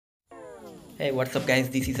Hey, what's up guys,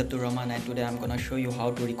 this is Rahman and today I'm gonna show you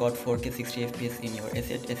how to record 4K 60 FPS in your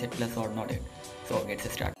Asset Plus or not it. So let's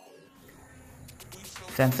start.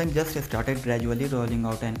 Samsung just started gradually rolling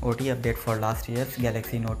out an OT update for last year's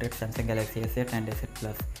Galaxy Note 8, Samsung Galaxy Asset and Asset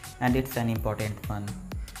Plus, and it's an important one.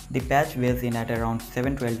 The patch weighs in at around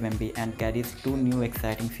 712 MB and carries two new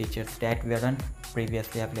exciting features that weren't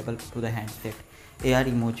previously available to the handset: AR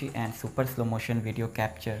Emoji and SuperSlow Motion video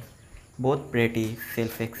capture. Both pretty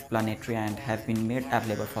self-explanatory and have been made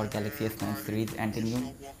available for Galaxy S9 series and the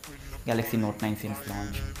new Galaxy Note 9 since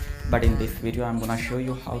launch. But in this video I'm gonna show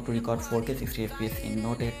you how to record 4K 60 FPS in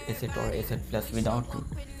Note 8 Asset or Asset Plus without root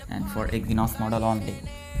and for Exynos model only.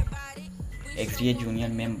 XDA Junior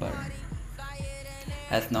member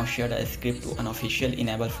has now shared a script to unofficial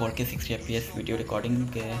enable 4K 60 FPS video recording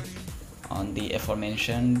on the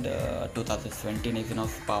aforementioned 2017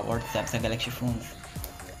 Exynos powered Samsung Galaxy phones.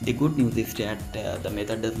 The good news is that the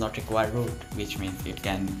method does not require root, which means it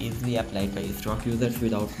can easily applied by stock users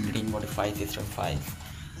without needing modified system files.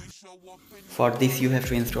 For this you have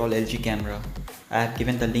to install LG Camera. I have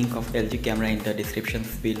given the link of LG Camera in the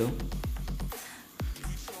descriptions below.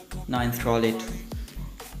 Now install it.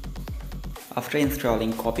 After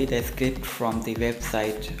installing, copy the script from the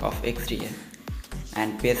website of XDA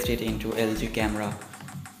and paste it into LG Camera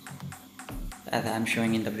as I am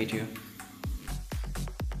showing in the video.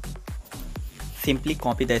 Simply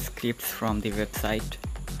copy the scripts from the website.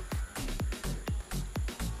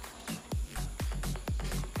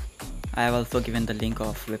 I have also given the link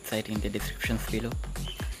of website in the descriptions below.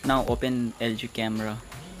 Now open LG Camera.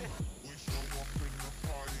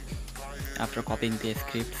 After copying the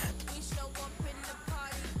scripts,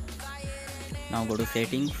 now go to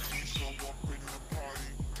settings.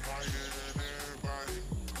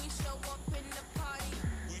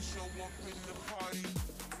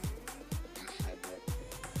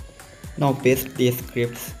 Now paste the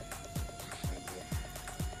scripts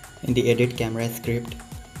in the edit camera script.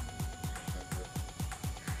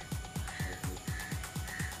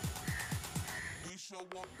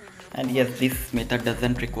 And yes, this method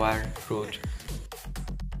doesn't require root.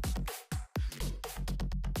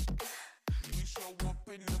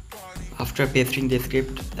 After pasting the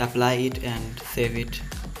script, apply it and save it.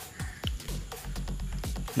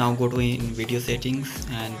 Now go to in video settings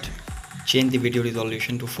and change the video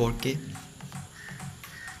resolution to 4K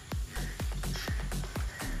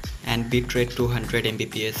and bitrate to 100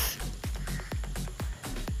 Mbps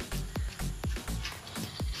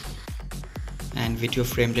and video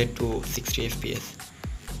frame rate to 60 FPS.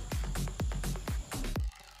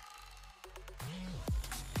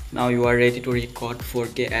 Now you are ready to record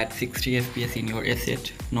 4K at 60 FPS in your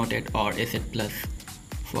Asset, Note 8 or Asset Plus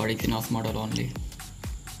for Exynos model only.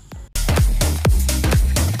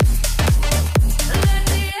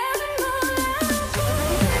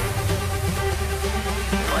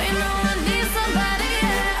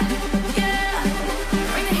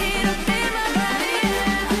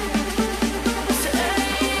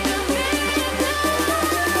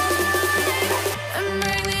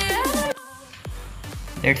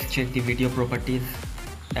 Let's check the video properties,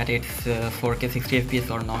 that it's 4K 60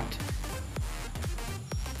 FPS or not.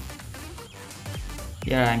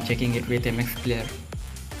 Here I am checking it with MX Player.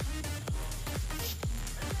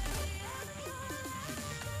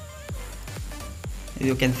 As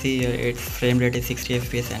you can see here, its frame rate is 60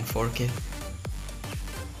 FPS and 4K.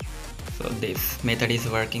 So this method is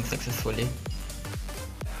working successfully.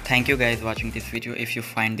 Thank you guys watching this video. If you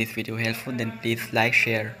find this video helpful, then please like,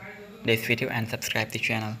 share this video and subscribe the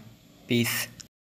channel. Peace.